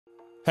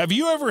Have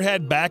you ever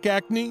had back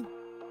acne?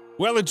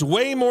 Well, it's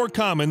way more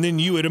common than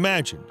you had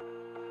imagined.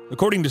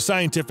 According to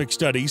scientific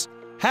studies,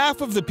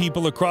 half of the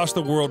people across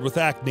the world with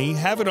acne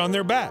have it on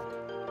their back.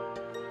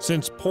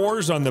 Since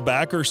pores on the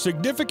back are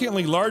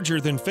significantly larger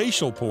than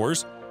facial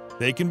pores,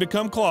 they can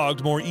become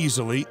clogged more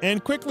easily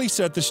and quickly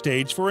set the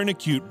stage for an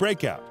acute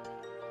breakout.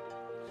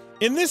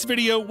 In this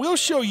video, we'll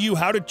show you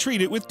how to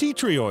treat it with tea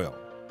tree oil.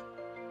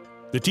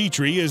 The tea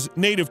tree is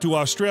native to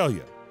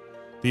Australia.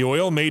 The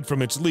oil made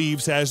from its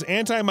leaves has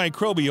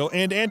antimicrobial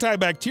and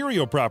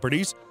antibacterial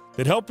properties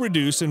that help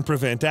reduce and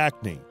prevent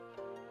acne.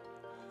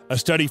 A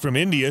study from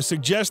India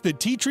suggests that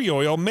tea tree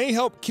oil may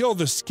help kill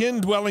the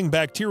skin-dwelling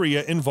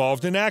bacteria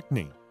involved in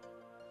acne.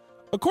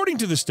 According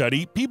to the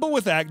study, people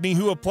with acne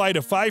who applied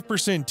a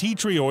 5% tea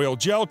tree oil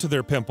gel to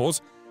their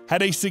pimples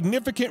had a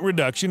significant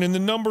reduction in the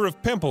number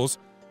of pimples,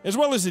 as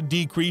well as a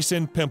decrease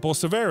in pimple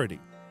severity.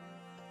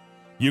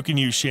 You can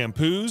use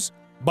shampoos,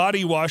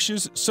 body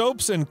washes,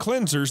 soaps, and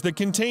cleansers that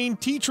contain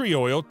tea tree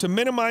oil to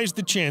minimize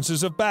the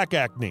chances of back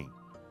acne.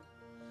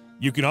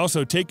 You can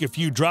also take a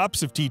few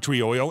drops of tea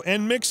tree oil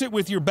and mix it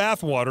with your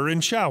bath water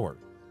and shower.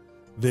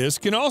 This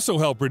can also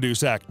help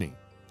reduce acne.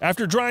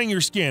 After drying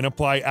your skin,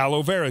 apply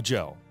aloe vera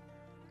gel.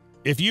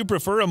 If you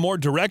prefer a more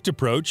direct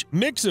approach,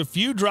 mix a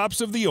few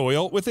drops of the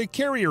oil with a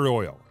carrier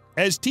oil,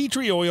 as tea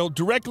tree oil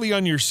directly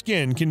on your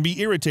skin can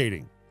be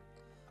irritating.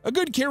 A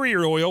good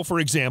carrier oil, for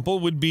example,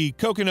 would be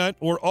coconut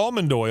or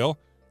almond oil,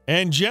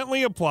 and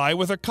gently apply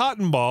with a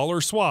cotton ball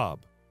or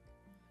swab.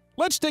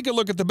 Let's take a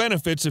look at the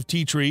benefits of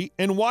tea tree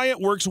and why it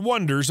works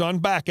wonders on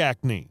back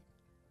acne.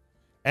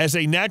 As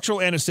a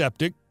natural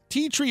antiseptic,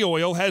 tea tree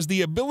oil has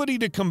the ability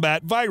to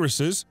combat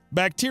viruses,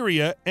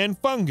 bacteria, and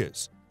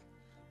fungus.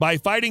 By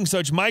fighting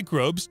such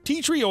microbes,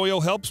 tea tree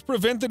oil helps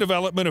prevent the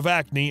development of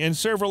acne and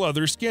several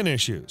other skin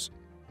issues.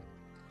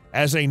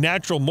 As a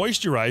natural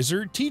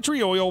moisturizer, tea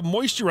tree oil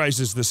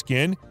moisturizes the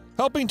skin,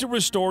 helping to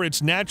restore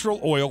its natural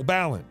oil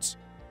balance.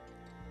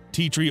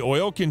 Tea tree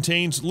oil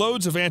contains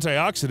loads of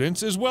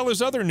antioxidants as well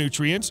as other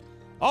nutrients,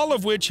 all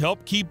of which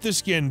help keep the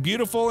skin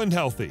beautiful and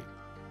healthy.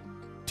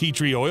 Tea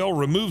tree oil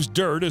removes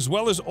dirt as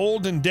well as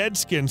old and dead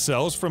skin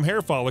cells from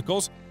hair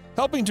follicles,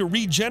 helping to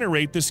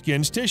regenerate the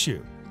skin's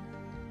tissue.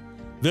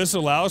 This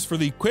allows for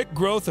the quick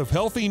growth of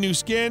healthy new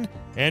skin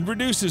and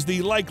reduces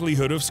the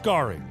likelihood of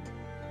scarring.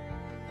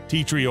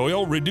 Tea tree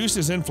oil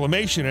reduces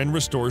inflammation and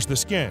restores the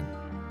skin.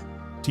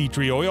 Tea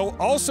tree oil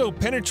also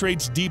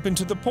penetrates deep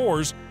into the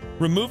pores,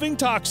 removing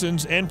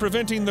toxins and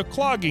preventing the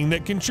clogging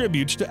that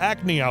contributes to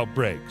acne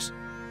outbreaks.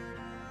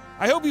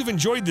 I hope you've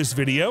enjoyed this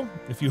video.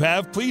 If you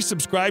have, please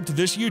subscribe to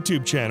this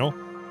YouTube channel,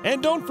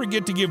 and don't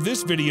forget to give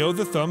this video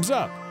the thumbs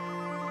up.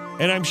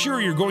 And I'm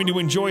sure you're going to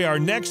enjoy our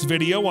next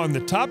video on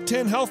the top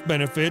 10 health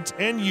benefits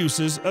and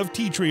uses of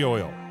tea tree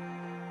oil.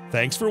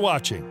 Thanks for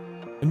watching,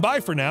 and bye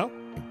for now.